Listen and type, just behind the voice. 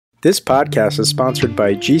This podcast is sponsored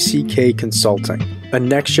by GCK Consulting, a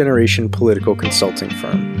next-generation political consulting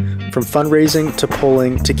firm. From fundraising to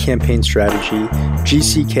polling to campaign strategy,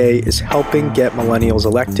 GCK is helping get millennials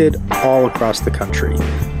elected all across the country.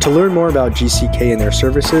 To learn more about GCK and their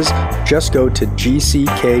services, just go to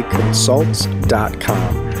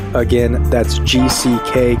gckconsults.com. Again, that's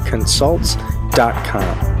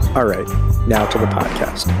gckconsults.com. All right, now to the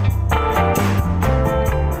podcast.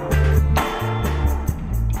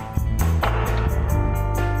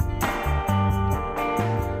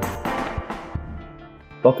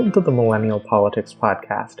 Welcome to the Millennial Politics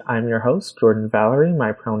Podcast. I'm your host, Jordan Valerie.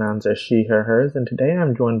 My pronouns are she, her, hers, and today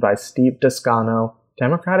I'm joined by Steve Descano,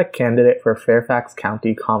 Democratic candidate for Fairfax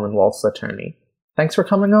County Commonwealth's attorney. Thanks for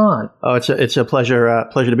coming on. Oh, it's a pleasure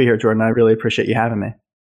to be here, Jordan. I really appreciate you having me.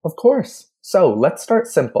 Of course. So let's start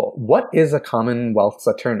simple. What is a Commonwealth's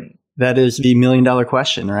attorney? That is the million-dollar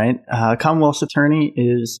question, right? Commonwealth's attorney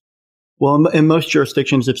is, well, in most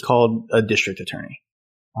jurisdictions, it's called a district attorney.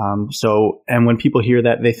 And when people hear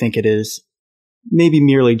that, they think it is maybe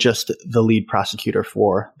merely just the lead prosecutor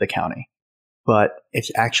for the county, but it's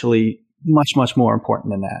actually much, much more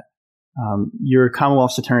important than that. Your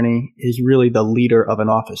Commonwealth's attorney is really the leader of an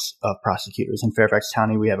office of prosecutors. In Fairfax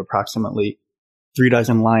County, we have approximately 36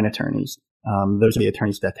 line attorneys. Those are the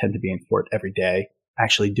attorneys that tend to be in court every day,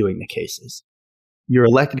 actually doing the cases. Your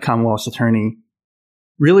elected Commonwealth's attorney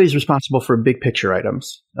really is responsible for big picture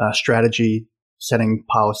items, strategy, setting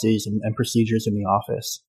policies and procedures in the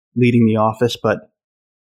office, leading the office. But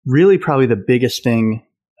really probably the biggest thing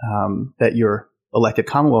that your elected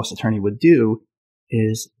Commonwealth's attorney would do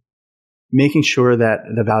is making sure that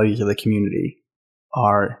the values of the community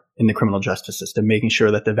are in the criminal justice system, making sure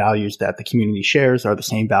that the values that the community shares are the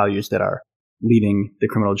same values that are leading the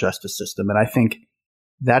criminal justice system. And I think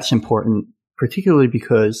that's important, particularly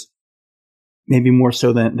because maybe more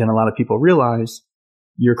so than a lot of people realize,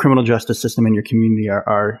 your criminal justice system and your community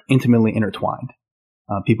are intimately intertwined.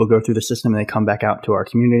 People go through the system and they come back out to our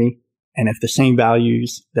community. And if the same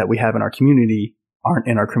values that we have in our community aren't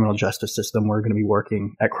in our criminal justice system, we're going to be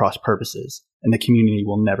working at cross purposes. And the community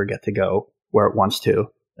will never get to go where it wants to,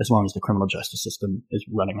 as long as the criminal justice system is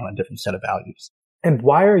running on a different set of values. And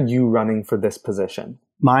why are you running for this position?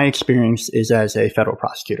 My experience is as a federal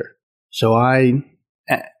prosecutor. So I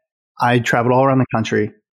traveled all around the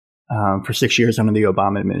country for 6 years under the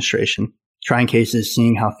Obama administration, trying cases,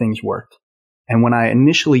 seeing how things worked. And when I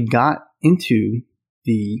initially got into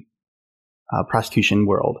the prosecution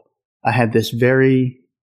world, I had this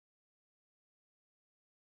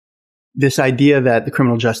idea that the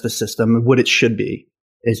criminal justice system, what it should be,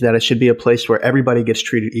 is that it should be a place where everybody gets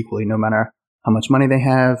treated equally, no matter how much money they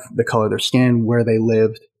have, the color of their skin, where they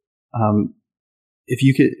lived. The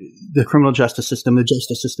criminal justice system, the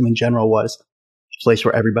justice system in general was place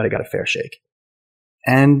where everybody got a fair shake.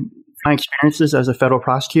 And my experiences as a federal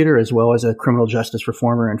prosecutor, as well as a criminal justice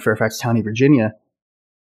reformer in Fairfax County, Virginia,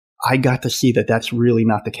 I got to see that that's really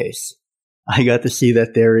not the case. I got to see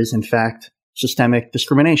that there is, in fact, systemic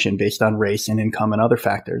discrimination based on race and income and other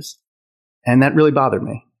factors. And that really bothered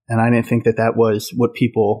me. And I didn't think that that was what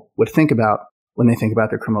people would think about when they think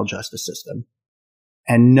about their criminal justice system.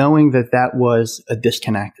 And knowing that that was a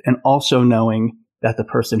disconnect, and also knowing that the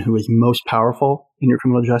person who is most powerful in your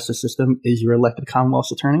criminal justice system is your elected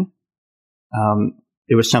Commonwealth's attorney,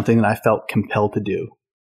 it was something that I felt compelled to do,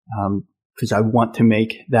 because I want to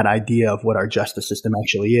make that idea of what our justice system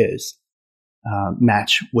actually is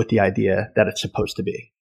match with the idea that it's supposed to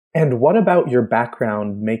be. And what about your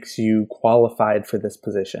background makes you qualified for this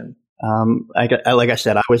position? Like I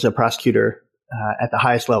said, I was a prosecutor at the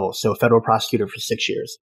highest level, so a federal prosecutor for 6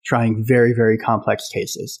 years, trying very, very complex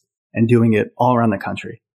cases and doing it all around the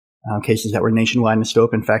country. Cases that were nationwide in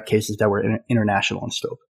scope, in fact, cases that were international in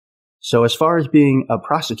scope. So as far as being a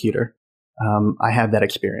prosecutor, I have that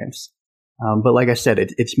experience. But like I said,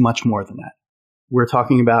 it's much more than that. We're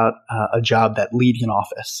talking about a job that leads an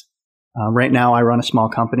office. Right now, I run a small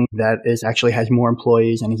company that actually has more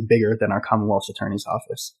employees and is bigger than our Commonwealth's attorney's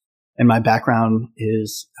office. And my background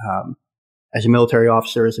is as a military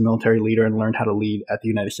officer, as a military leader, and learned how to lead at the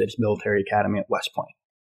United States Military Academy at West Point.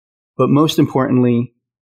 But most importantly,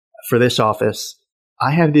 for this office,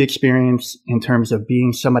 I have the experience in terms of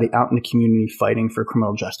being somebody out in the community fighting for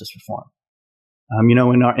criminal justice reform.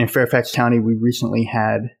 In Fairfax County, we recently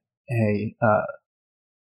had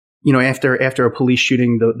after a police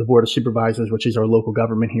shooting, the Board of Supervisors, which is our local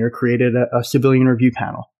government here, created a civilian review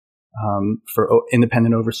panel for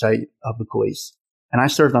independent oversight of the police. And I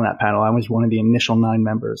served on that panel. I was one of the initial 9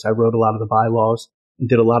 members. I wrote a lot of the bylaws and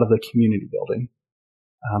did a lot of the community building.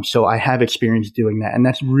 So I have experience doing that. And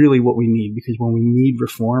that's really what we need, because when we need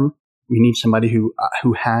reform, we need somebody who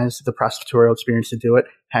has the prosecutorial experience to do it,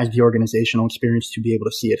 has the organizational experience to be able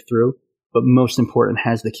to see it through, but most important,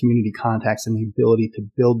 has the community contacts and the ability to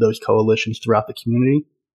build those coalitions throughout the community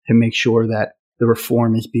to make sure that the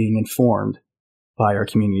reform is being informed by our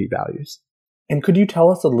community values. And could you tell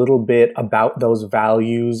us a little bit about those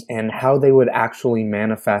values and how they would actually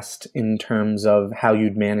manifest in terms of how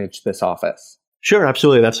you'd manage this office? Sure,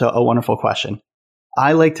 absolutely. That's a wonderful question.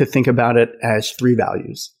 I like to think about it as three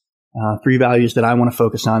values that I want to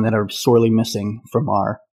focus on that are sorely missing from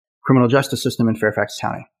our criminal justice system in Fairfax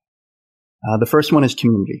County. The first one is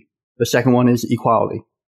community. The second one is equality,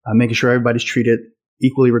 making sure everybody's treated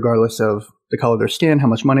equally regardless of the color of their skin, how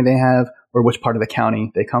much money they have, or which part of the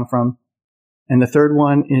county they come from. And the third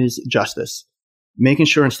one is justice, making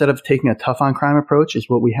sure instead of taking a tough on crime approach is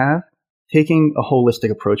what we have, taking a holistic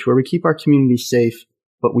approach where we keep our communities safe,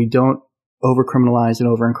 but we don't over-criminalize and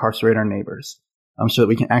over-incarcerate our neighbors, so that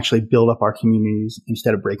we can actually build up our communities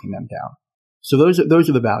instead of breaking them down. So those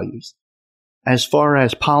are the values. As far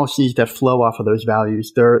as policies that flow off of those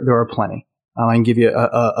values, there are plenty. I can give you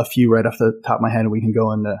a few right off the top of my head, and we can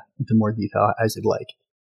go into more detail as you'd like.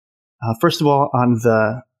 First of all, on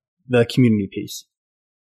the community piece,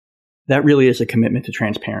 that really is a commitment to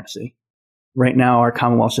transparency. Right now, our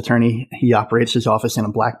Commonwealth's attorney, he operates his office in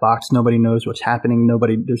a black box. Nobody knows what's happening.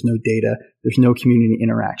 There's no data. There's no community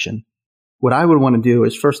interaction. What I would want to do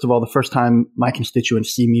is, first of all, the first time my constituents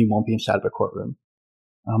see me won't be inside of a courtroom.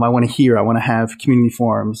 I want to have community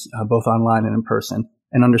forums, both online and in person,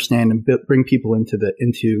 and understand and bring people into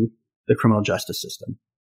the criminal justice system.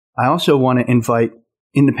 I also want to invite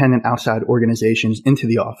independent outside organizations into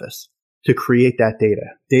the office to create that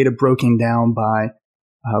data broken down by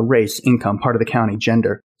race, income, part of the county,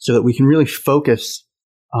 gender, so that we can really focus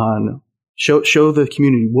on show the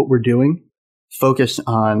community what we're doing, focus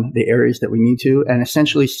on the areas that we need to, and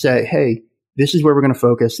essentially say, hey, this is where we're going to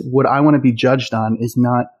focus. What I want to be judged on is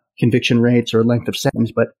not conviction rates or length of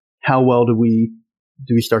sentence, but how well do we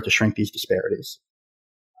start to shrink these disparities.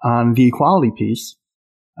 On the equality piece,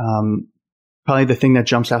 probably the thing that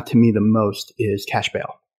jumps out to me the most is cash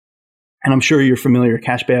bail. And I'm sure you're familiar with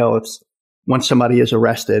cash bail. It's once somebody is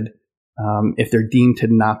arrested, if they're deemed to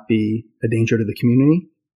not be a danger to the community,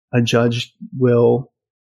 a judge will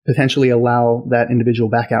potentially allow that individual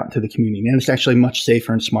back out into the community. And it's actually much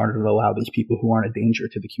safer and smarter to allow these people who aren't a danger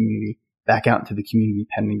to the community back out into the community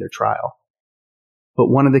pending their trial. But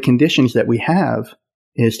one of the conditions that we have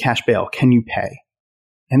is cash bail. Can you pay?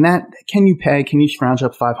 And that, can you scrounge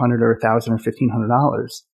up $500 or $1,000 or $1,500,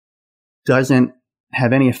 doesn't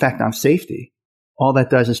have any effect on safety. All that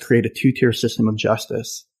does is create a two-tier system of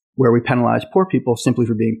justice where we penalize poor people simply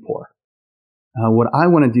for being poor. What I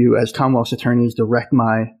want to do as Commonwealth's attorney is direct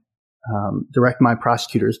my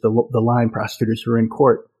prosecutors, the line prosecutors who are in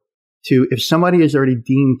court, to, if somebody is already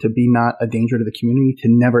deemed to be not a danger to the community, to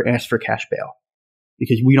never ask for cash bail,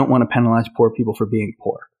 because we don't want to penalize poor people for being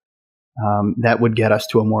poor. That would get us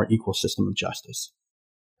to a more equal system of justice.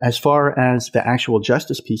 As far as the actual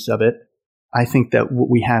justice piece of it, I think that what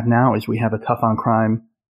we have now is we have a tough on crime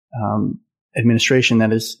administration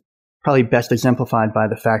that is probably best exemplified by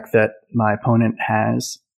the fact that my opponent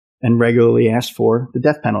has and regularly asked for the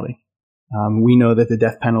death penalty. We know that the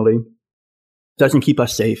death penalty doesn't keep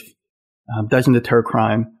us safe, doesn't deter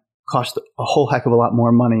crime, costs a whole heck of a lot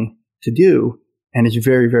more money to do, and is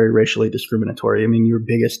very, very racially discriminatory. I mean, your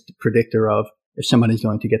biggest predictor of if somebody's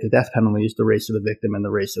going to get the death penalty is the race of the victim and the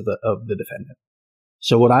race of the defendant.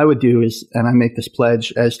 So what I would do is, and I make this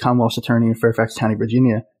pledge as Commonwealth's attorney in Fairfax County,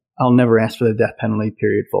 Virginia, I'll never ask for the death penalty,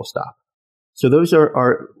 period, full stop. So those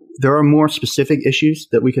there are more specific issues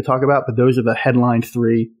that we could talk about, but those are the headline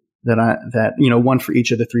three one for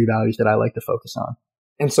each of the three values that I like to focus on.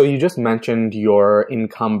 And so you just mentioned your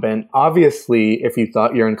incumbent. Obviously, if you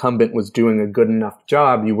thought your incumbent was doing a good enough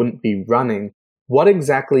job, you wouldn't be running. What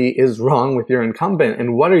exactly is wrong with your incumbent,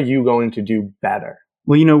 and what are you going to do better?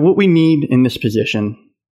 Well, what we need in this position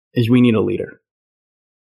is we need a leader.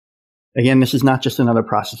 Again, this is not just another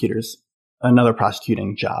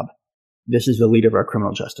prosecuting job. This is the leader of our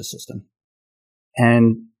criminal justice system.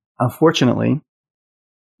 And unfortunately,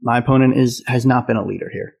 my opponent has not been a leader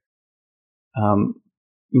here.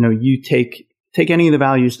 You take any of the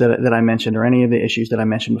values that I mentioned or any of the issues that I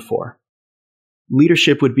mentioned before.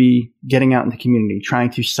 Leadership would be getting out in the community, trying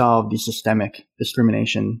to solve the systemic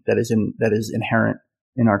discrimination that is inherent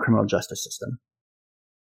in our criminal justice system.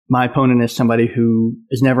 My opponent is somebody who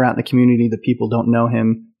is never out in the community. The people don't know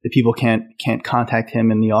him. The people can't contact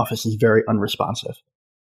him, and the office is very unresponsive.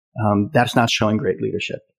 That's not showing great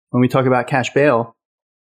leadership. When we talk about cash bail,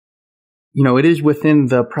 it is within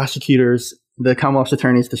the prosecutor's, the Commonwealth's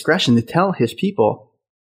attorney's discretion to tell his people,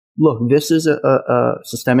 look, this is a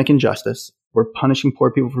systemic injustice. We're punishing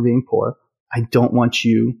poor people for being poor. I don't want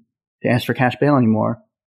you to ask for cash bail anymore.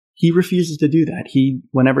 He refuses to do that.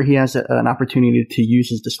 Whenever he has an opportunity to use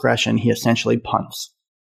his discretion, he essentially punts.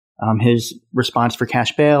 His response for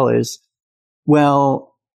cash bail is,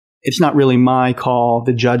 well, it's not really my call.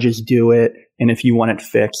 The judges do it. And if you want it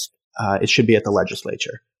fixed, it should be at the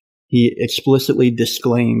legislature. He explicitly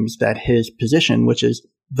disclaims that his position, which is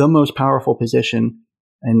the most powerful position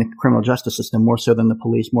in the criminal justice system, more so than the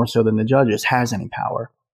police, more so than the judges, has any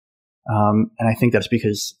power. And I think that's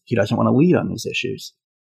because he doesn't want to lead on these issues.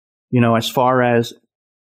 As far as,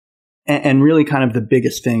 and really kind of the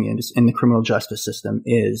biggest thing in the criminal justice system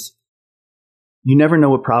is you never know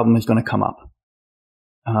what problem is going to come up.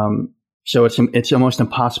 So it's almost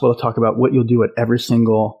impossible to talk about what you'll do at every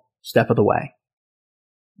single step of the way.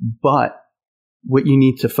 But what you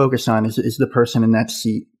need to focus on is the person in that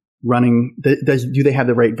seat running. Do they have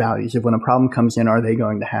the right values? If when a problem comes in, are they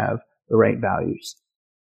going to have the right values?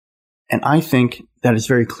 And I think that it's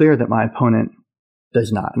very clear that my opponent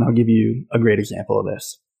does not. And I'll give you a great example of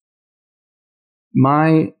this.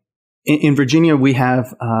 In Virginia, we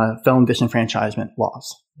have felon disenfranchisement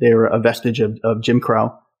laws. They're a vestige of Jim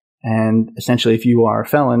Crow. And essentially, if you are a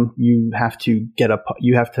felon, you have to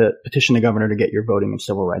petition the governor to get your voting and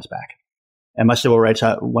civil rights back. And by civil rights,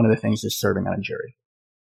 one of the things is serving on a jury.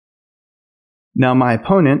 Now, my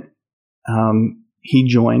opponent, he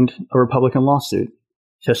joined a Republican lawsuit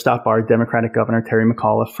to stop our Democratic Governor, Terry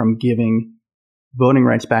McAuliffe, from giving voting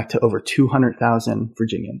rights back to over 200,000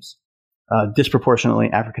 Virginians,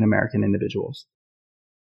 disproportionately African-American individuals.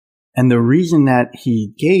 And the reason that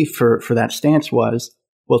he gave for that stance was,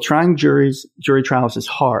 well, trying jury trials is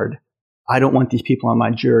hard. I don't want these people on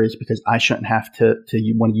my juries because I shouldn't have to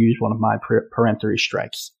want to use one of my peremptory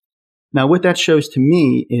strikes. Now, what that shows to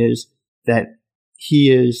me is that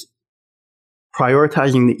he is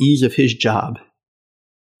prioritizing the ease of his job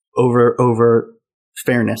over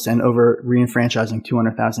fairness and over reenfranchising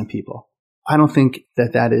 200,000 people. I don't think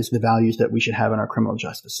that is the values that we should have in our criminal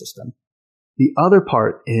justice system. The other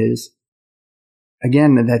part is,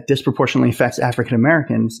 again, that disproportionately affects African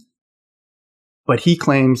Americans, but he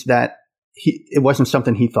claims that it wasn't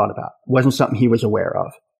something he thought about, it wasn't something he was aware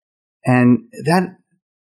of. And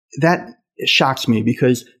that shocks me,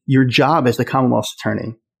 because your job as the Commonwealth's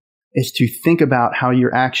attorney is to think about how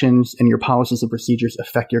your actions and your policies and procedures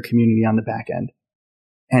affect your community on the back end.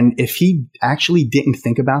 And if he actually didn't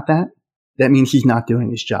think about that, that means he's not doing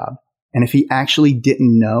his job. And if he actually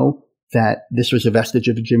didn't know that this was a vestige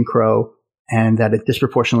of Jim Crow and that it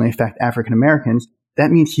disproportionately affects African Americans,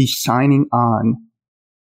 that means he's signing on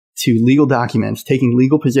to legal documents, taking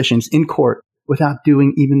legal positions in court without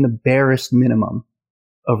doing even the barest minimum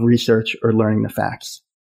of research or learning the facts.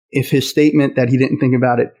 If his statement that he didn't think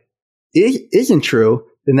about it isn't true,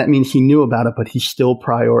 then that means he knew about it, but he still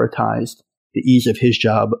prioritized the ease of his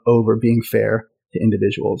job over being fair to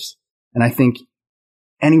individuals. And I think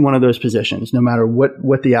any one of those positions, no matter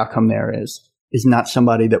what the outcome there is not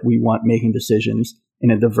somebody that we want making decisions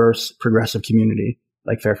in a diverse, progressive community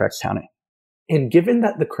like Fairfax County. And given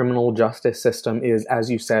that the criminal justice system is, as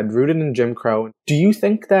you said, rooted in Jim Crow, do you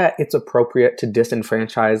think that it's appropriate to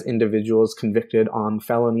disenfranchise individuals convicted on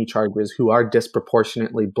felony charges who are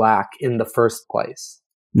disproportionately Black in the first place?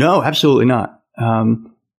 No, absolutely not.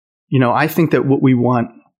 I think that what we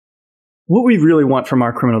really want from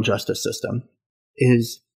our criminal justice system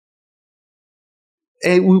is,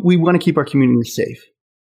 we want to keep our communities safe,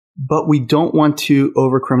 but we don't want to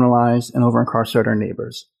over-criminalize and over-incarcerate our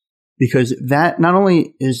neighbors, because that not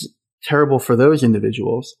only is terrible for those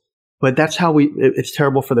individuals, but that's how it's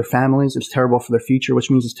terrible for their families, it's terrible for their future, which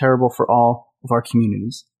means it's terrible for all of our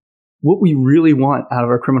communities. What we really want out of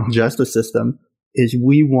our criminal justice system is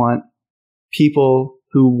we want people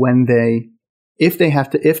who, if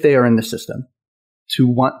they are in the system, to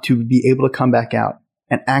want to be able to come back out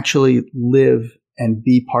and actually live and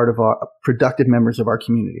be part of our productive members of our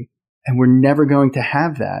community. And we're never going to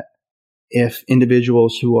have that if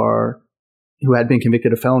individuals who had been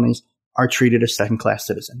convicted of felonies are treated as second-class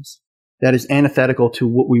citizens. That is antithetical to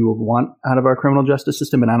what we would want out of our criminal justice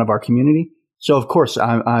system and out of our community. So, of course,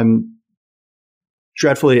 I am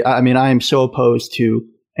so opposed to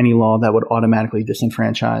any law that would automatically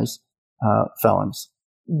disenfranchise felons.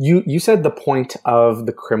 You said the point of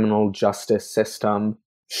the criminal justice system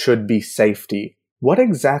should be safety. What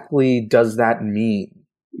exactly does that mean?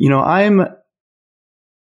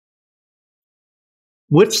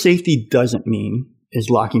 What safety doesn't mean is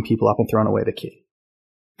locking people up and throwing away the key.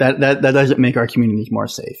 That doesn't make our communities more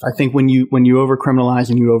safe. I think when you over-criminalize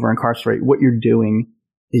and you over-incarcerate, what you're doing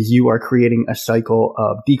is you are creating a cycle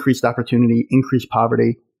of decreased opportunity, increased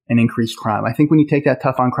poverty, and increased crime. I think when you take that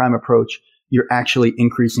tough on crime approach, you're actually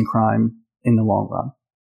increasing crime in the long run.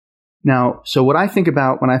 Now, so what I think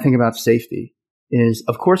about when I think about safety is,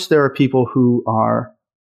 of course, there are people who are,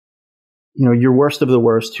 your worst of the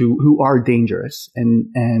worst who are dangerous and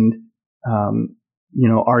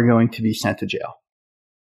are going to be sent to jail.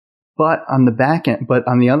 But on the back end,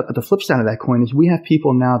 the flip side of that coin is we have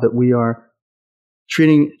people now that we are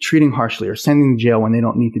treating harshly or sending to jail when they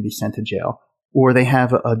don't need to be sent to jail, or they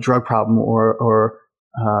have a drug problem or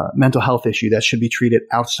mental health issue that should be treated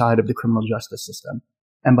outside of the criminal justice system.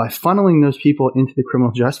 And by funneling those people into the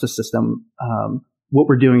criminal justice system, what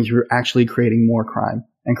we're doing is we're actually creating more crime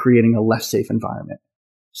and creating a less safe environment.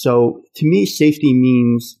 So to me, safety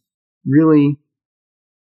means really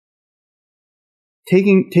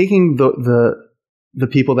taking the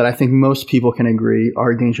people that I think most people can agree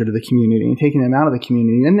are a danger to the community and taking them out of the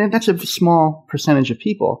community. And that's a small percentage of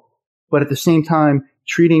people. But at the same time,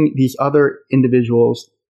 treating these other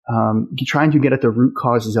individuals, trying to get at the root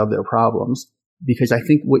causes of their problems. Because I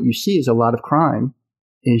think what you see is a lot of crime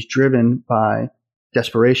is driven by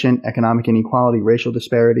desperation, economic inequality, racial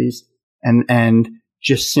disparities, and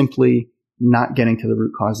just simply not getting to the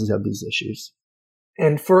root causes of these issues.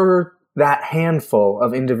 And for that handful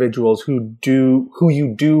of individuals who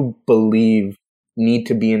you do believe need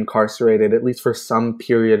to be incarcerated, at least for some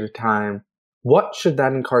period of time, what should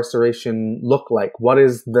that incarceration look like? What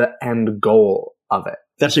is the end goal of it?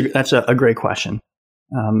 That's a great question.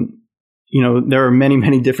 There are many,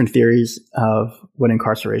 many different theories of what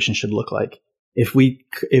incarceration should look like. If we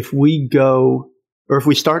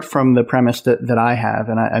start from the premise that I have,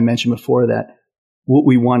 and I mentioned before that what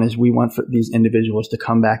we want for these individuals to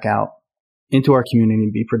come back out into our community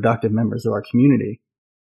and be productive members of our community.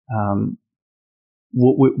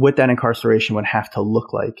 What that incarceration would have to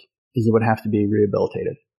look like is it would have to be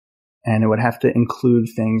rehabilitative, and it would have to include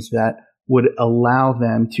things that would allow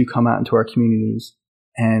them to come out into our communities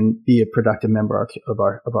and be a productive member of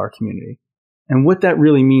our community. And what that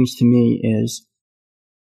really means to me is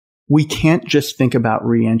we can't just think about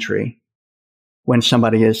reentry when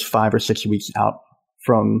somebody is 5 or 6 weeks out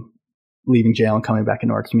from leaving jail and coming back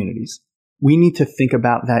into our communities. We need to think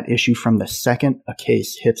about that issue from the second a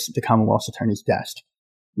case hits the Commonwealth's attorney's desk.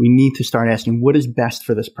 We need to start asking what is best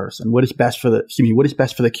for this person? What is best for the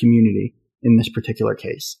community in this particular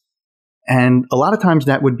case? And a lot of times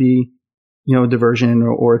that would be, diversion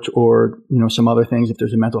or some other things if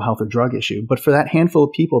there's a mental health or drug issue. But for that handful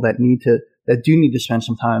of people that do need to spend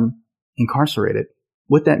some time incarcerated,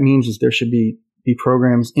 what that means is there should be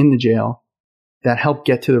programs in the jail that help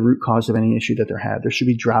get to the root cause of any issue that they have. There should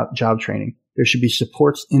be job training. There should be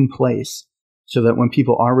supports in place so that when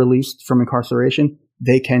people are released from incarceration,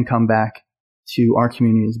 they can come back to our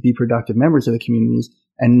communities, be productive members of the communities,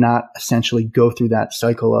 and not essentially go through that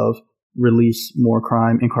cycle of release, more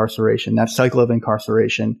crime, incarceration. That cycle of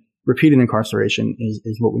incarceration, repeated incarceration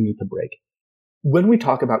is what we need to break. When we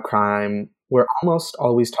talk about crime, we're almost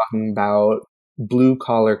always talking about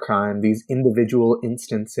blue-collar crime, these individual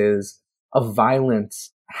instances of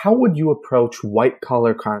violence. How would you approach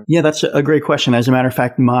white-collar crime? Yeah, that's a great question. As a matter of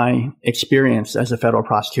fact, my experience as a federal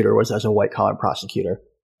prosecutor was as a white-collar prosecutor.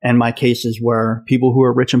 And my cases were people who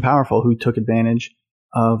were rich and powerful who took advantage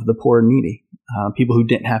of the poor and needy, people who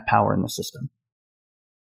didn't have power in the system.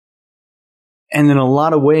 And in a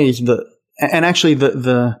lot of ways, I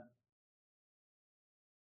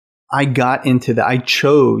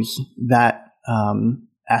chose that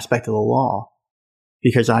aspect of the law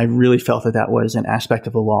because I really felt that was an aspect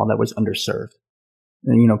of the law that was underserved.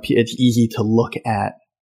 And, it's easy to look at,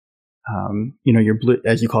 your blue,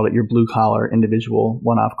 as you call it, your blue collar individual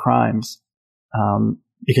one-off crimes,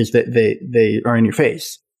 because they are in your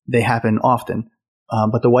face. They happen often.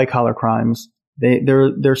 But the white collar crimes,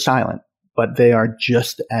 they're silent, but they are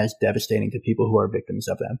just as devastating to people who are victims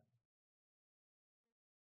of them.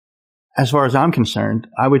 As far as I'm concerned,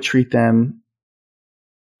 I would treat them,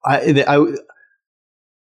 I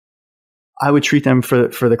would treat them for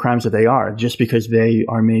the crimes that they are. Just because they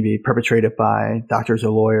are maybe perpetrated by doctors or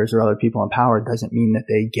lawyers or other people in power doesn't mean that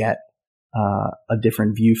they get a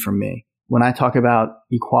different view from me. When I talk about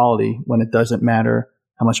equality, when it doesn't matter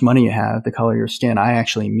how much money you have, the color of your skin, I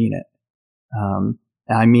actually mean it. And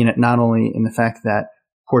I mean it not only in the fact that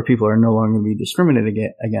poor people are no longer going to be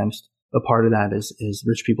discriminated against, but part of that is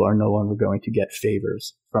rich people are no longer going to get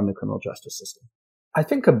favors from the criminal justice system. I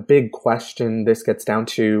think a big question this gets down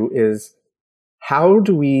to is, how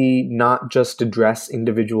do we not just address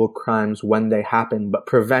individual crimes when they happen, but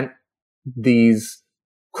prevent these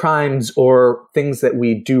crimes or things that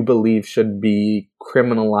we do believe should be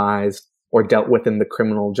criminalized or dealt with in the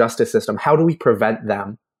criminal justice system? How do we prevent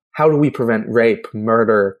them? How do we prevent rape,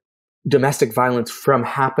 murder, domestic violence from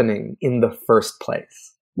happening in the first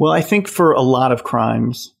place? Well, I think for a lot of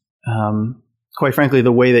crimes, quite frankly,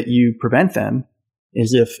 the way that you prevent them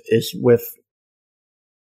is with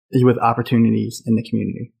opportunities in the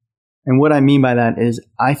community. And what I mean by that is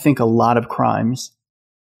I think a lot of crimes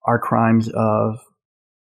are crimes of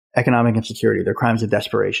economic insecurity. They're crimes of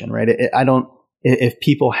desperation, right? If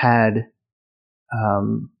people had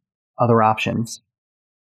other options,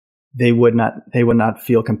 they would not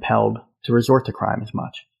feel compelled to resort to crime as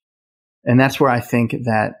much. And that's where I think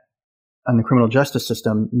that on the criminal justice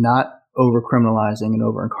system, not over criminalizing and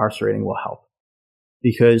over incarcerating will help.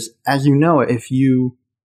 Because as you know, if you're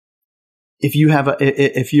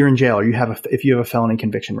in jail or if you have a felony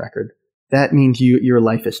conviction record, that means your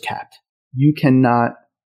life is capped. You cannot,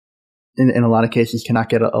 in a lot of cases, cannot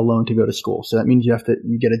get a loan to go to school. So that means you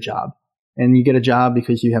get a job, and you get a job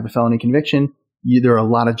because you have a felony conviction. There are a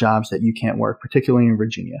lot of jobs that you can't work, particularly in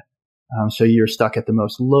Virginia. So you're stuck at the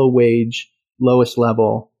most low wage, lowest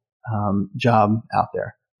level job out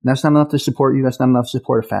there. And that's not enough to support you. That's not enough to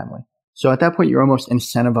support a family. So at that point, you're almost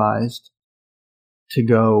incentivized to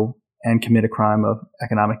go and commit a crime of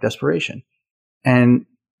economic desperation. And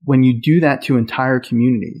when you do that to entire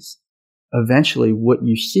communities, eventually what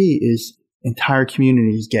you see is entire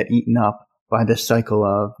communities get eaten up by this cycle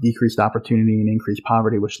of decreased opportunity and increased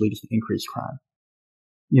poverty, which leads to increased crime.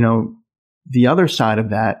 The other side of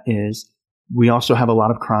that is we also have a lot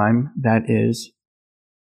of crime that is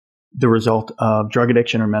the result of drug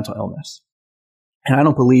addiction or mental illness. And I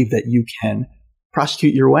don't believe that you can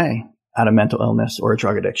prosecute your way out of mental illness or a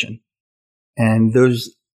drug addiction. And those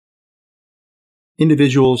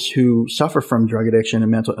individuals who suffer from drug addiction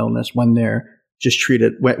and mental illness, when they're just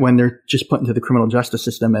treated, when they're just put into the criminal justice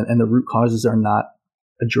system and the root causes are not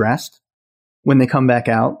addressed, when they come back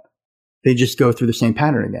out, they just go through the same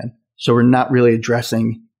pattern again. So we're not really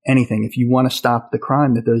addressing anything. If you want to stop the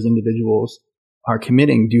crime that those individuals are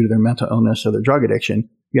committing due to their mental illness or their drug addiction,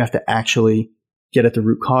 you have to actually get at the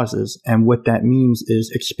root causes. And what that means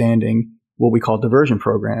is expanding what we call diversion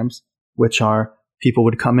programs, which are people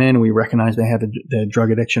would come in and we recognize they have the drug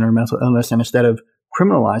addiction or mental illness. And instead of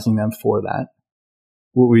criminalizing them for that,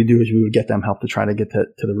 what we do is we would get them help to try to get to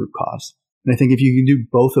the root cause. And I think if you can do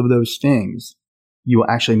both of those things, you will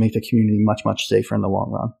actually make the community much, much safer in the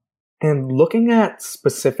long run. And looking at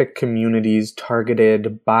specific communities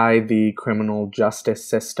targeted by the criminal justice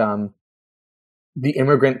system, the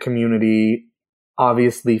immigrant community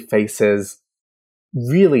obviously faces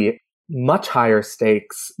really much higher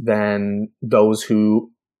stakes than those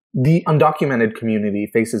who, the undocumented community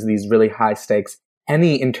faces these really high stakes.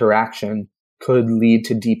 Any interaction could lead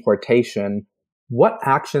to deportation. What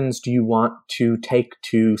actions do you want to take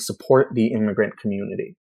to support the immigrant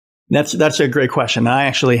community? That's a great question. I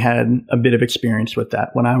actually had a bit of experience with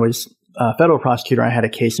that. When I was a federal prosecutor, I had a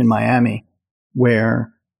case in Miami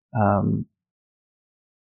where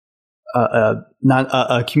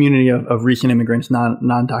a community of recent immigrants,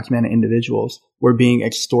 non-documented individuals, were being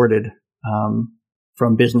extorted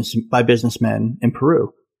by businessmen in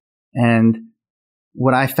Peru. And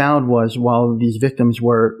what I found was, while these victims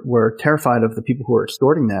were terrified of the people who were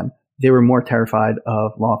extorting them, they were more terrified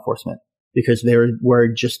of law enforcement, because they were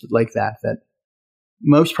worried just like that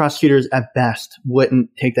most prosecutors at best wouldn't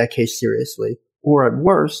take that case seriously, or at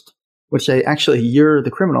worst would say, actually, you're the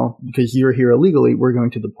criminal because you're here illegally. We're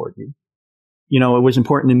going to deport you. It was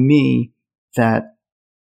important to me that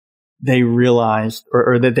they realized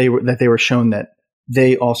or that they were shown that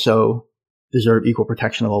they also deserve equal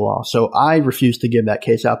protection of the law. So I refused to give that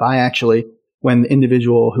case up. I actually, when the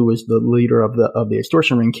individual who was the leader of the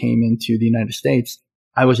extortion ring came into the United States,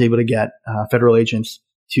 I was able to get federal agents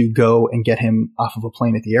to go and get him off of a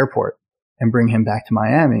plane at the airport and bring him back to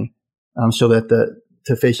Miami, so that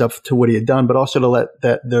to face up to what he had done, but also to let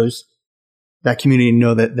that community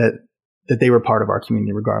know that they were part of our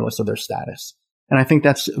community regardless of their status. And I think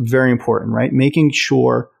that's very important, right? Making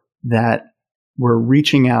sure that we're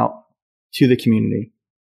reaching out to the community.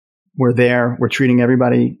 We're there. We're treating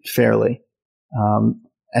everybody fairly.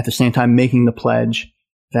 At the same time, making the pledge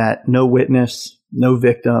that no witness, no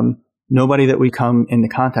victim, nobody that we come into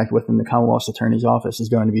contact with in the Commonwealth's Attorney's Office is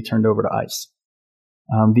going to be turned over to ICE.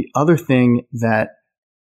 The other thing that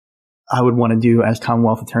I would want to do as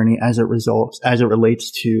Commonwealth Attorney as it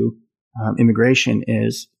relates to immigration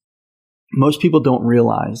is, most people don't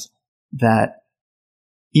realize that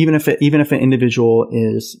even if an individual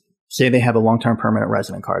is, say they have a long-term permanent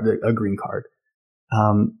resident card, a green card,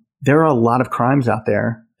 there are a lot of crimes out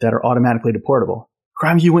there that are automatically deportable.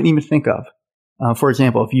 Crimes you wouldn't even think of. For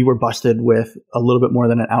example, if you were busted with a little bit more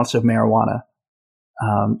than an ounce of marijuana,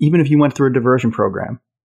 even if you went through a diversion program,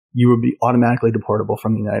 you would be automatically deportable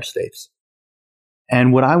from the United States.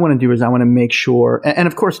 And what I want to do is I want to make sure, and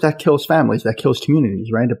of course that kills families, that kills communities,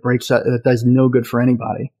 right? That does no good for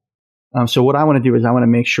anybody. So what I want to do is I want to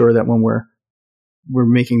make sure that when we're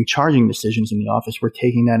making charging decisions in the office, we're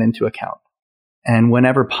taking that into account. And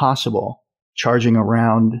whenever possible, charging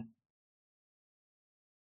around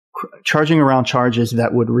charges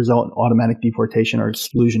that would result in automatic deportation or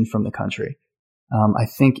exclusion from the country. I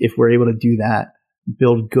think if we're able to do that,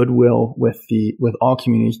 build goodwill with all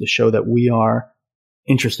communities to show that we are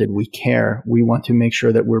interested, we care, we want to make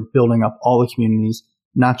sure that we're building up all the communities,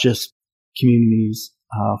 not just communities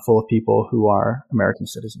full of people who are American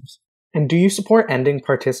citizens. And do you support ending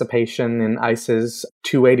participation in ICE's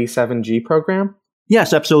 287G program?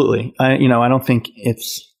 Yes, absolutely. I don't think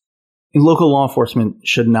local law enforcement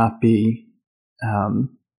should not be an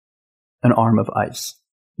arm of ICE.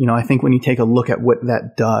 I think when you take a look at what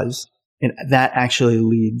that does, that actually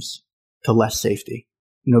leads to less safety.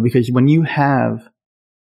 Because when you have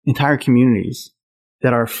entire communities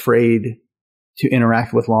that are afraid to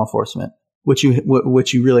interact with law enforcement, what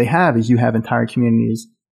you really have is you have entire communities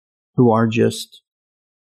who are just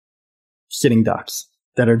sitting ducks,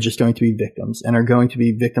 that are just going to be victims and are going to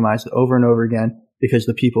be victimized over and over again because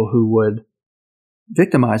the people who would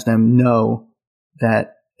victimize them know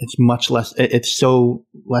that it's so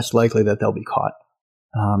less likely that they'll be caught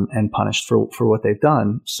and punished for what they've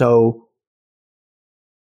done. So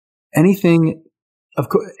ending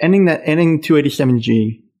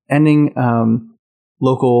 287G, ending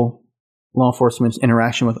local law enforcement's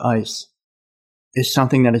interaction with ICE is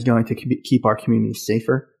something that is going to keep our communities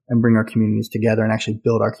safer and bring our communities together and actually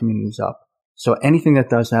build our communities up. So anything that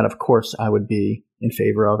does that, of course, I would be in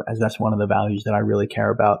favor of, as that's one of the values that I really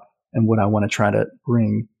care about and what I want to try to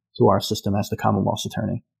bring to our system as the Commonwealth's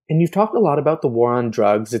attorney. And you've talked a lot about the war on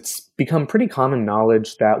drugs. It's become pretty common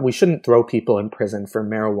knowledge that we shouldn't throw people in prison for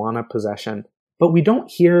marijuana possession, but we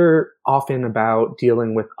don't hear often about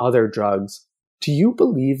dealing with other drugs. Do you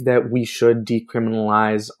believe that we should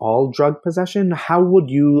decriminalize all drug possession? How would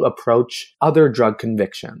you approach other drug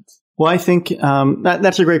convictions? Well, I think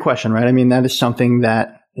that's a great question, right? I mean, that is something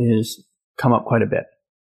that is come up quite a bit.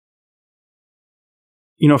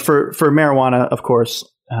 For marijuana, of course,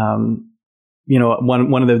 one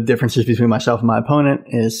of the differences between myself and my opponent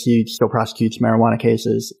is he still prosecutes marijuana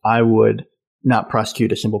cases. I would not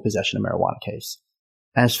prosecute a simple possession of marijuana case.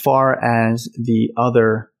 As far as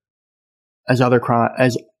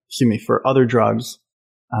for other drugs,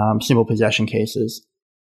 simple possession cases,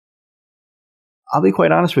 I'll be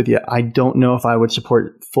quite honest with you. I don't know if I would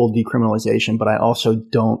support full decriminalization, but I also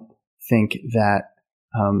don't think that,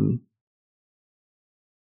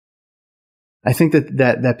 I think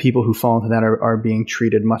that people who fall into that are being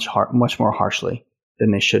treated much more harshly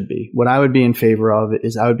than they should be. What I would be in favor of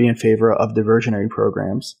is diversionary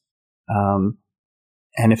programs.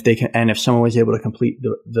 And if someone was able to complete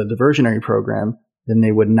the diversionary program, then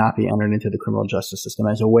they would not be entered into the criminal justice system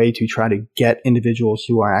as a way to try to get individuals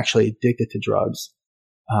who are actually addicted to drugs,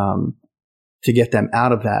 to get them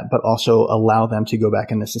out of that, but also allow them to go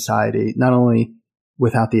back into society, not only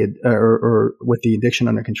without or with the addiction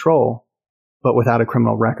under control, but without a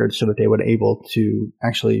criminal record, so that they would able to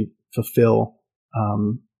actually fulfill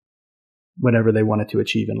whatever they wanted to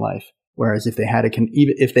achieve in life. Whereas if they had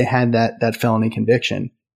that felony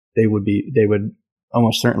conviction, they would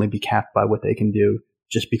almost certainly be capped by what they can do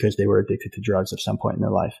just because they were addicted to drugs at some point in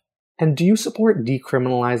their life. And do you support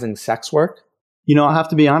decriminalizing sex work? I'll have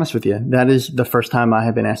to be honest with you. That is the first time I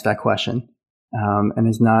have been asked that question, and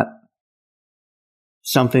is not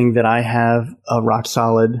something that I have a rock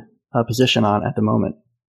solid position on at the moment.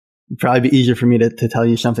 It'd probably be easier for me to tell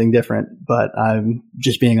you something different, but I'm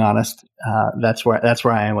just being honest. That's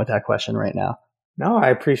where I am with that question right now. No, I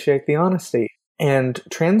appreciate the honesty. And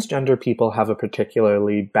transgender people have a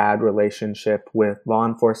particularly bad relationship with law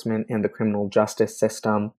enforcement and the criminal justice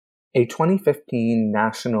system. A 2015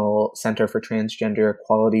 National Center for Transgender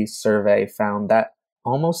Equality survey found that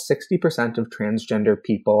almost 60% of transgender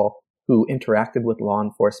people who interacted with law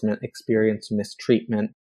enforcement experienced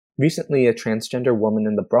mistreatment. Recently, a transgender woman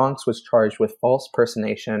in the Bronx was charged with false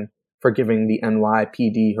personation for giving the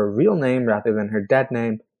NYPD her real name rather than her dead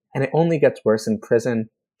name, and it only gets worse in prison.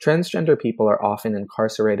 Transgender people are often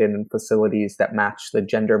incarcerated in facilities that match the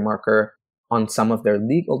gender marker on some of their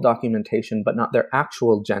legal documentation, but not their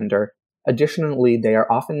actual gender. Additionally, they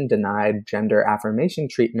are often denied gender affirmation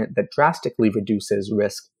treatment that drastically reduces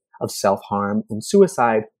risk of self-harm and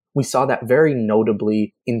suicide. We saw that very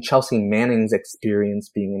notably in Chelsea Manning's experience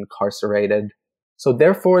being incarcerated. So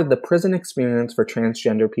therefore, the prison experience for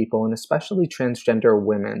transgender people, and especially transgender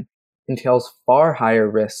women, entails far higher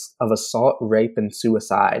risks of assault, rape, and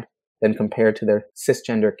suicide than compared to their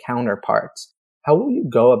cisgender counterparts. How will you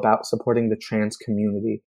go about supporting the trans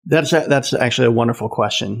community? That's actually a wonderful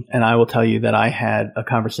question. And I will tell you that I had a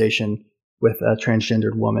conversation with a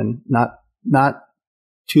transgendered woman not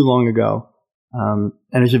too long ago. And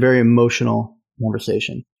it was a very emotional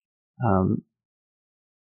conversation,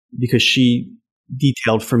 because she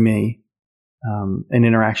detailed for me an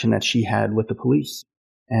interaction that she had with the police,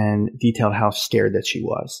 and detailed how scared that she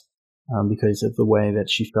was because of the way that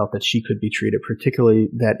she felt that she could be treated, particularly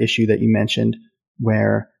that issue that you mentioned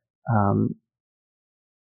where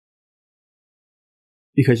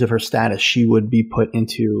because of her status, she would be put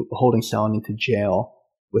into a holding cell and into jail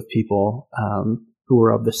with people who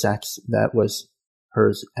were of the sex that was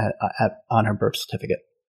hers on her birth certificate.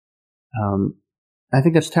 I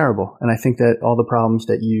think that's terrible. And I think that all the problems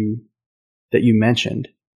that you mentioned,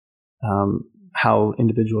 how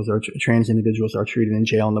trans individuals are treated in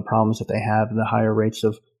jail and the problems that they have, the higher rates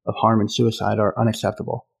of harm and suicide are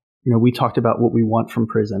unacceptable. You know, we talked about what we want from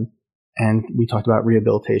prison, and we talked about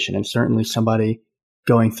rehabilitation, and certainly somebody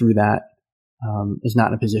going through that is not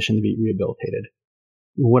in a position to be rehabilitated.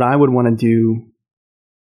 What I would want to do,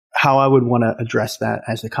 how I would want to address that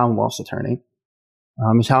as the Commonwealth's attorney,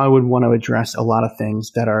 is how I would want to address a lot of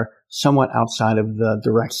things that are somewhat outside of the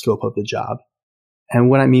direct scope of the job. And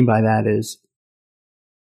what I mean by that is,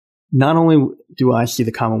 not only do I see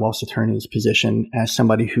the Commonwealth's attorney's position as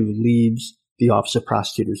somebody who leads the Office of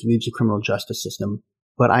Prosecutors, leads the criminal justice system,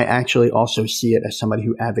 but I actually also see it as somebody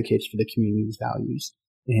who advocates for the community's values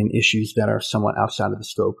in issues that are somewhat outside of the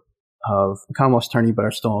scope of the Commonwealth's attorney, but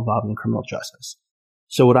are still involved in criminal justice.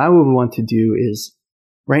 So what I would want to do is,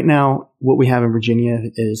 right now, what we have in Virginia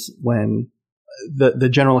is when the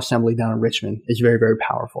General Assembly down in Richmond is very, very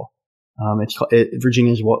powerful.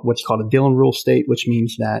 Virginia is what's called a Dillon Rule state, which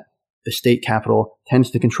means that the state capital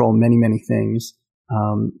tends to control many, many things,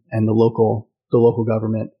 and the local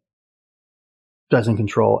government doesn't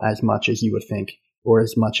control as much as you would think, or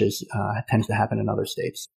as much as tends to happen in other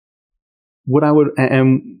states. What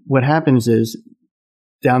happens is,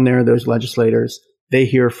 down there, those legislators, they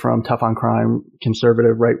hear from tough on crime,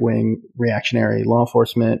 conservative, right-wing, reactionary law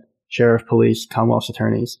enforcement, sheriff, police, Commonwealth's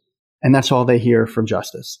attorneys, and that's all they hear from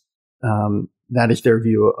justice. That is their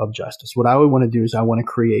view of justice. What I would want to do is I want to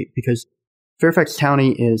create, because Fairfax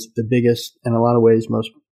County is the biggest, in a lot of ways, most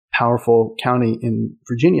powerful county in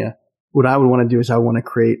Virginia. What I would want to do is I want to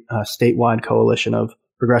create a statewide coalition of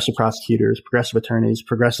progressive prosecutors, progressive attorneys,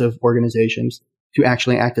 progressive organizations to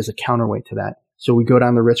actually act as a counterweight to that. So we go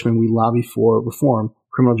down to Richmond, we lobby for reform,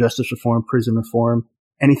 criminal justice reform, prison reform,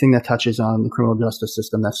 anything that touches on the criminal justice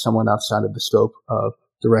system that's somewhat outside of the scope of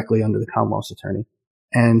directly under the Commonwealth's attorney.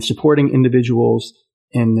 And supporting individuals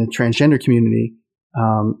in the transgender community,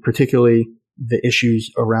 particularly the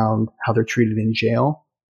issues around how they're treated in jail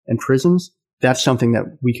and prisons, that's something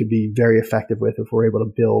that we could be very effective with if we're able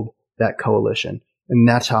to build that coalition. And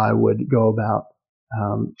that's how I would go about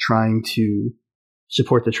trying to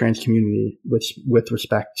support the trans community with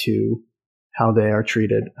respect to how they are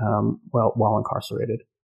treated while incarcerated.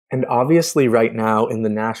 And obviously right now in the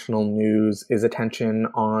national news is attention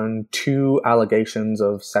on 2 allegations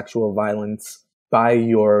of sexual violence by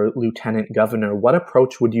your lieutenant governor. What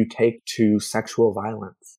approach would you take to sexual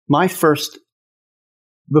violence?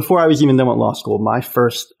 Before I was even done with law school, my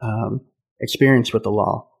first experience with the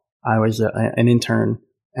law, I was an intern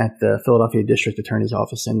at the Philadelphia District Attorney's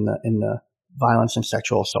Office in the Violence and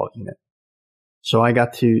Sexual Assault Unit. So I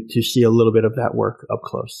got to see a little bit of that work up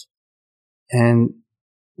close. And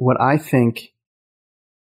what I think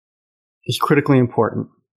is critically important,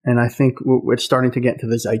 and I think it's starting to get into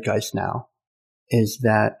the zeitgeist now, is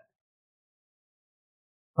that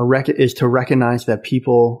is to recognize that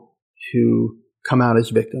people who come out as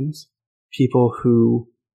victims, people who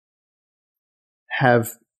have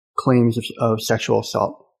claims of sexual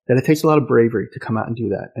assault, that it takes a lot of bravery to come out and do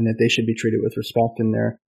that, and that they should be treated with respect, and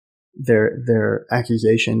their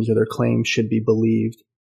accusations or their claims should be believed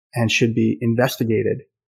and should be investigated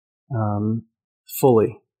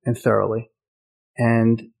fully and thoroughly.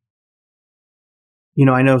 And,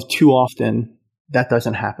 I know too often that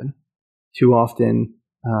doesn't happen. Too often,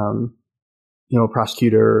 a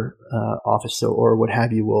prosecutor, officer, or what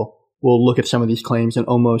have you will look at some of these claims and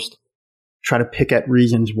almost try to pick at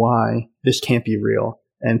reasons why this can't be real.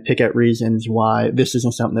 and pick at reasons why this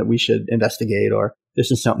isn't something that we should investigate or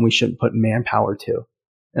this is something we shouldn't put manpower to.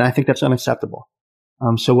 And I think that's unacceptable.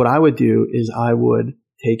 So what I would do is I would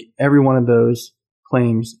take every one of those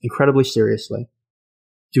claims incredibly seriously,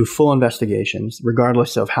 do full investigations,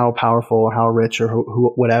 regardless of how powerful or how rich or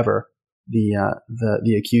who whatever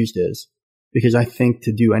the accused is, because I think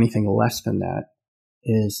to do anything less than that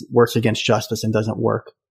works against justice and doesn't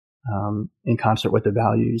work in concert with the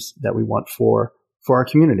values that we want for our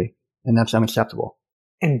community, and that's unacceptable.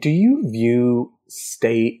 And do you view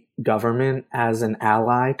state government as an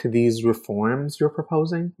ally to these reforms you're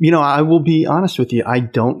proposing? I will be honest with you. I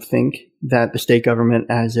don't think that the state government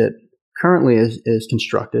as it currently is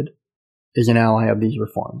constructed is an ally of these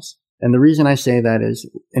reforms. And the reason I say that is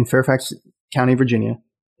in Fairfax County, Virginia,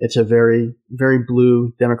 it's a very, very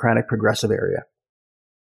blue, democratic, progressive area.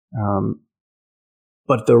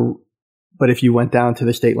 But if you went down to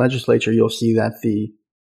the state legislature, you'll see that the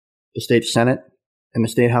state Senate and the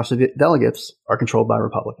state House of Delegates are controlled by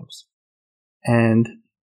Republicans. And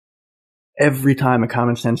every time a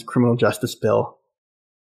common sense criminal justice bill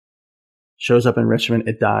shows up in Richmond,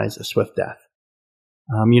 it dies a swift death.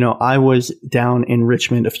 I was down in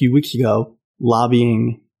Richmond a few weeks ago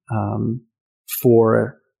lobbying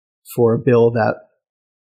for a bill that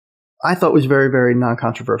I thought was very, very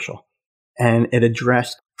non-controversial. And it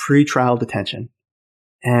addressed pretrial detention.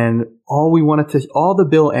 And all the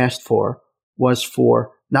bill asked for was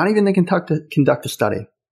for not even to conduct a study,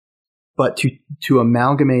 but to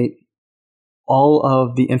amalgamate all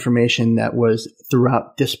of the information that was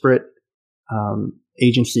throughout disparate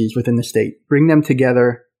agencies within the state, bring them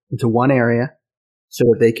together into one area so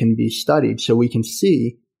that they can be studied, so we can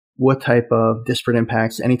see what type of disparate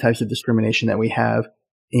impacts, any types of discrimination that we have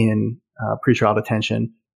in pretrial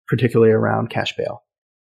detention, particularly around cash bail.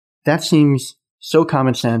 That seems so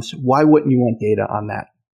common sense. Why wouldn't you want data on that?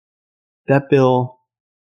 That bill,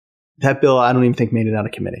 I don't even think made it out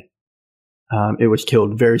of committee. It was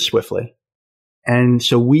killed very swiftly. And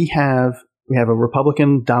so we have a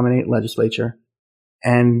Republican-dominated legislature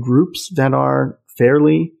and groups that are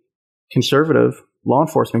fairly conservative law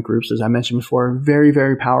enforcement groups, as I mentioned before, are very,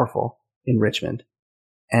 very powerful in Richmond.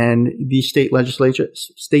 And these state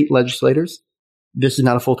legislators, this is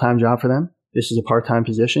not a full-time job for them. This is a part-time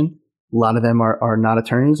position. A lot of them are not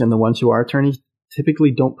attorneys, and the ones who are attorneys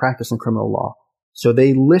typically don't practice in criminal law. So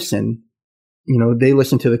they listen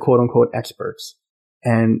to the quote-unquote experts.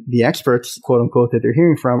 And the experts, quote-unquote, that they're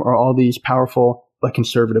hearing from are all these powerful but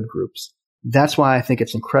conservative groups. That's why I think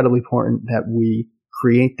it's incredibly important that we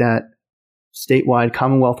create that statewide,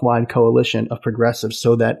 Commonwealth-wide coalition of progressives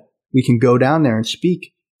so that we can go down there and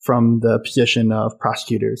speak from the position of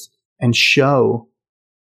prosecutors and show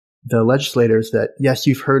the legislators that, yes,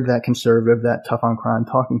 you've heard that conservative, that tough on crime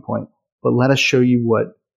talking point, but let us show you what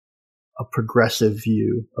a progressive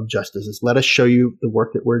view of justice is. Let us show you the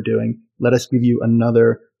work that we're doing. Let us give you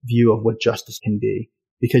another view of what justice can be,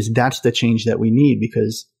 because that's the change that we need.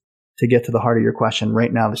 Because to get to the heart of your question,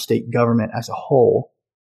 right now, the state government as a whole,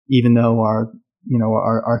 even though our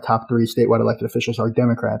top three statewide elected officials are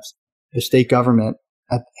Democrats, the state government,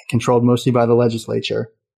 controlled mostly by the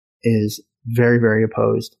legislature, is very, very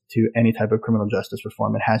opposed to any type of criminal justice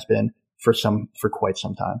reform. It has been for quite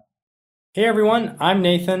some time. Hey everyone, I'm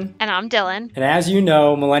Nathan. And I'm Dylan. And as you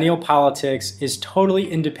know, Millennial Politics is totally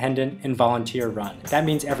independent and volunteer run. That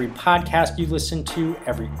means every podcast you listen to,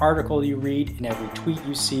 every article you read, and every tweet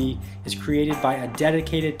you see is created by a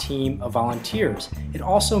dedicated team of volunteers. It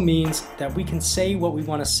also means that we can say what we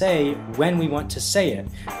want to say when we want to say it,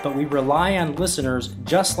 but we rely on listeners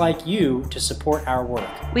just like you to support our work.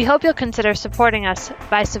 We hope you'll consider supporting us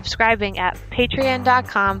by subscribing at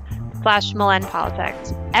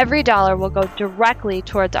patreon.com/MillenPolitics. Every dollar will go directly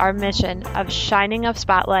towards our mission of shining a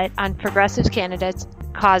spotlight on progressive candidates,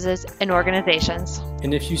 causes, and organizations.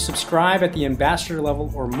 And if you subscribe at the ambassador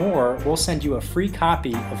level or more, we'll send you a free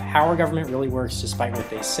copy of How Our Government Really Works Despite What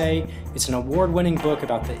They Say. It's an award-winning book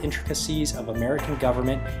about the intricacies of American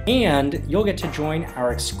government, and you'll get to join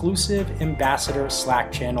our exclusive ambassador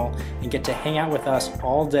Slack channel and get to hang out with us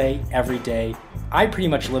all day, every day. I pretty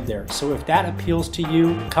much live there, so if that appeals to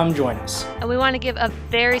you, come join us. And we want to give a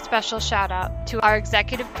very special shout out to our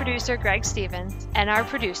executive producer, Greg Stevens, and our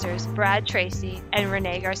producers, Brad Tracy and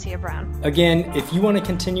Renee Garcia Brown. Again, if you want to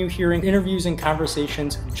continue hearing interviews and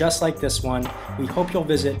conversations just like this one, we hope you'll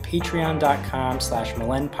visit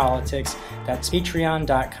patreon.com/MillenPolitics. That's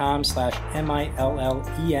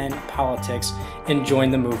patreon.com/MILLEN Politics and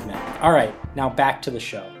join the movement. All right, now back to the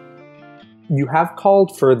show. You have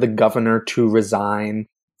called for the governor to resign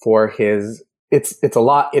for his, it's a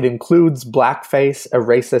lot. It includes blackface, a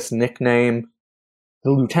racist nickname,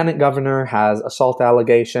 The lieutenant governor has assault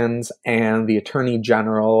allegations, and the attorney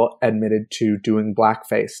general admitted to doing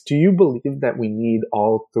blackface. Do you believe that we need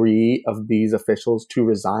all three of these officials to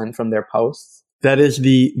resign from their posts? That is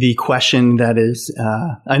the question that is,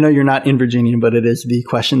 I know you're not in Virginia, but it is the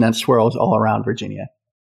question that swirls all around Virginia.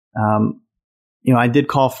 I did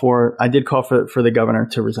call for the governor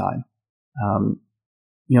to resign.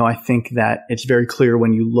 I think that it's very clear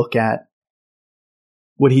when you look at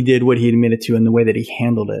what he did, what he admitted to, and the way that he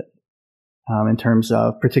handled it, in terms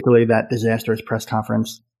of particularly that disastrous press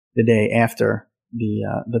conference the day after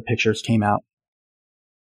the pictures came out.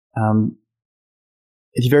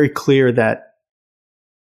 It's very clear that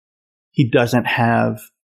he doesn't have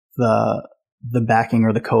the backing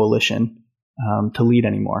or the coalition to lead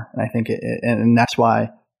anymore, and I think and that's why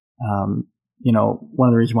one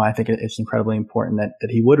of the reasons why I think it's incredibly important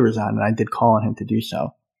that he would resign, and I did call on him to do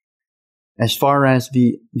so. As far as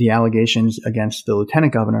the allegations against the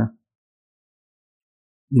lieutenant governor,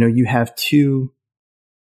 you have two.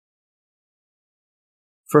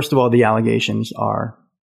 First of all, the allegations are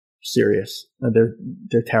serious.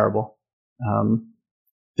 They're terrible.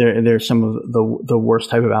 They're some of the worst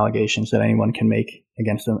type of allegations that anyone can make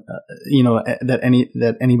against them.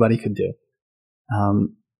 That anybody could do.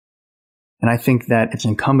 And I think that it's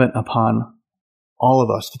incumbent upon all of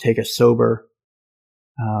us to take a sober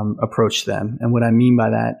approach to them. And what I mean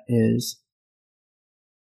by that is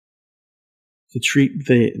to treat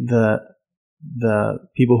the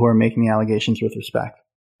people who are making the allegations with respect,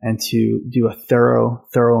 and to do a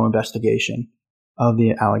thorough investigation of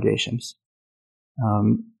the allegations.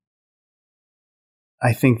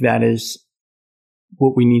 I think that is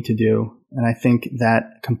what we need to do. And I think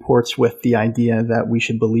that comports with the idea that we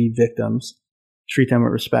should believe victims, treat them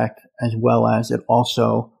with respect, as well as it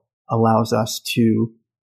also allows us to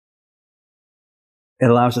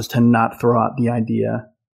not throw out the idea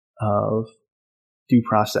of due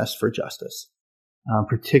process for justice,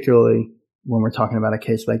 particularly when we're talking about a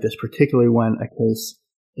case like this, particularly when a case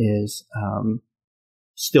is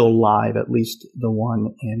still live, at least the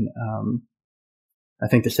one in, I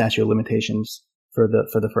think the statute of limitations for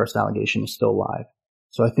the first allegation is still live.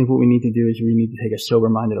 So I think what we need to do is we need to take a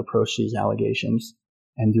sober-minded approach to these allegations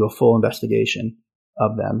and do a full investigation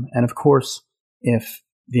of them. And of course, if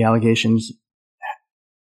the allegations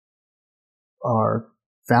are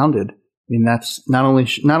founded, I mean, that's not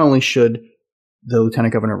only should the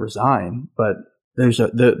lieutenant governor resign, but there's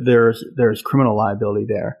criminal liability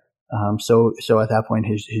there. So at that point,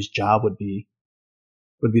 his job would be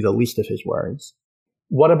the least of his worries.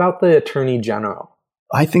 What about the attorney general?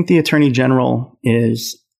 I think the attorney general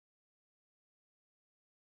is.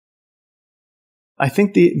 I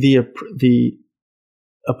think the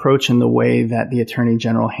approach and the way that the attorney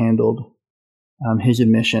general handled his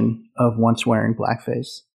admission of once wearing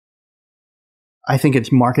blackface, I think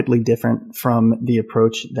it's markedly different from the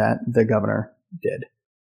approach that the governor did.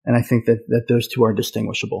 And I think that those two are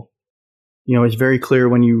distinguishable. It's very clear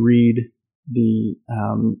when you read the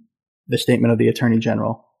statement of the attorney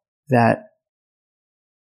general that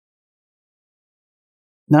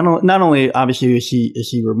not only obviously is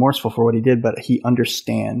he remorseful for what he did, but he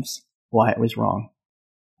understands why it was wrong.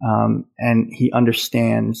 And he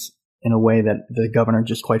understands in a way that the governor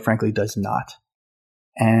just quite frankly does not.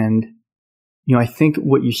 And, I think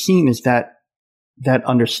what you've seen is that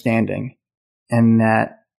understanding and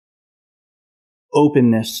that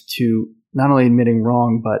openness to not only admitting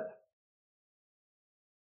wrong, but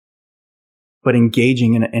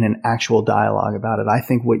engaging in an actual dialogue about it. I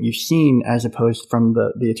think what you've seen, as opposed from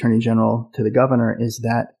the attorney general to the governor, is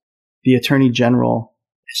that the attorney general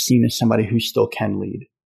is seen as somebody who still can lead.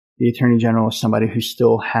 The attorney general is somebody who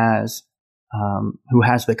still has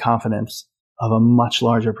the confidence of a much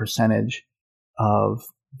larger percentage of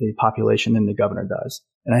the population than the governor does.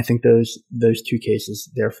 And I think those two cases,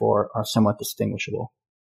 therefore, are somewhat distinguishable.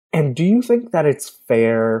 And do you think that it's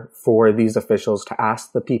fair for these officials to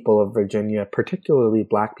ask the people of Virginia, particularly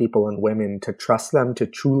Black people and women, to trust them to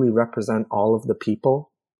truly represent all of the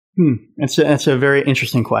people? It's a very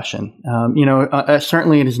interesting question.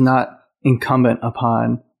 Certainly it is not incumbent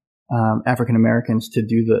upon African Americans to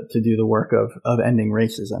do the work of ending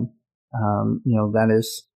racism. That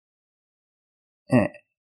is.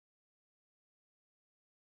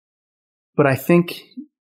 But I think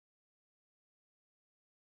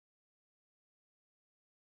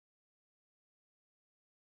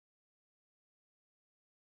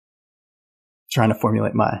trying to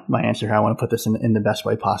formulate my answer here. I want to put this in the best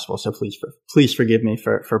way possible. So please forgive me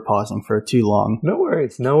for pausing for too long. No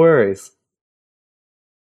worries.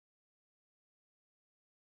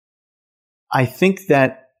 I think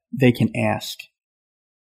that they can ask.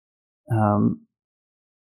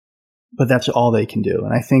 But that's all they can do.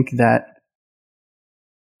 And I think that,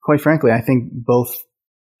 quite frankly, I think both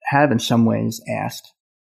have in some ways asked.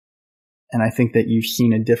 And I think that you've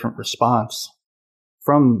seen a different response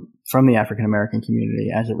from the African American community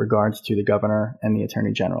as it regards to the governor and the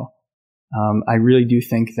attorney general. I really do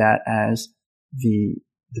think that as the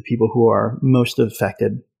people who are most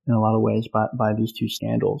affected in a lot of ways by these two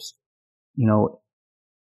scandals,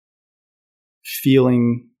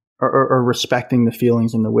 feeling or respecting the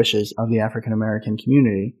feelings and the wishes of the African American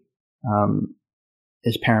community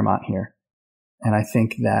is paramount here. And I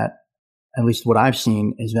think that at least what I've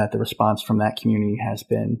seen is that the response from that community has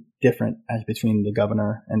been different as between the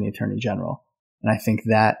governor and the attorney general. And I think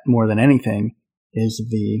that more than anything is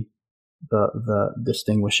the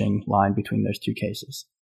distinguishing line between those two cases.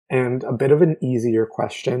 And a bit of an easier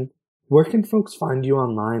question. Where can folks find you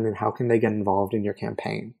online and how can they get involved in your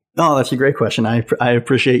campaign? Oh, that's a great question. I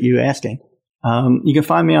appreciate you asking. You can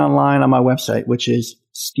find me online on my website, which is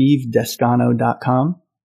stevedescano.com,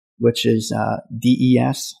 which is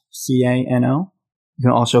DESCANO. You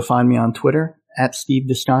can also find me on Twitter at Steve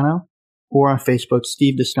Descano, or on Facebook,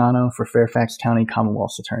 Steve Descano for Fairfax County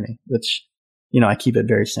Commonwealth's Attorney, which, I keep it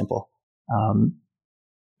very simple.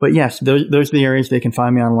 But yes, those are the areas they can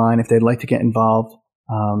find me online. If they'd like to get involved,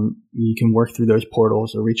 you can work through those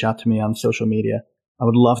portals or reach out to me on social media. I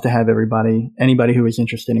would love to have anybody who is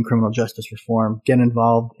interested in criminal justice reform, get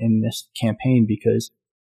involved in this campaign because,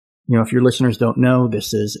 if your listeners don't know,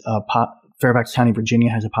 this is Fairfax County, Virginia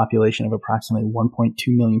has a population of approximately 1.2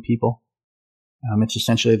 million people. It's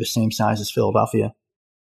essentially the same size as Philadelphia.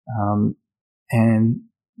 And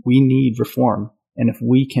we need reform. And if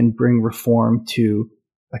we can bring reform to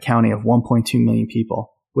a county of 1.2 million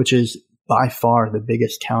people, which is by far the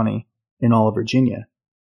biggest county in all of Virginia,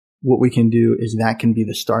 what we can do is that can be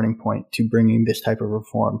the starting point to bringing this type of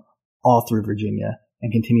reform all through Virginia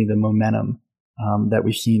and continue the momentum that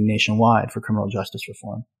we've seen nationwide for criminal justice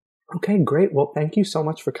reform. Okay, great. Well, thank you so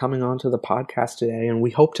much for coming on to the podcast today, and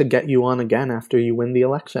we hope to get you on again after you win the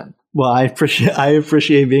election. Well, I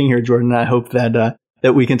appreciate being here, Jordan. I hope that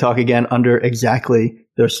we can talk again under exactly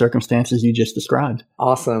those circumstances you just described.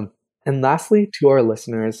 Awesome. And lastly, to our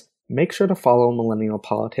listeners, make sure to follow Millennial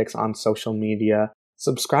Politics on social media,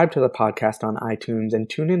 subscribe to the podcast on iTunes, and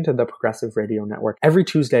tune into the Progressive Radio Network every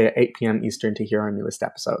Tuesday at 8 p.m. Eastern to hear our newest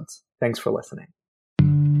episodes. Thanks for listening.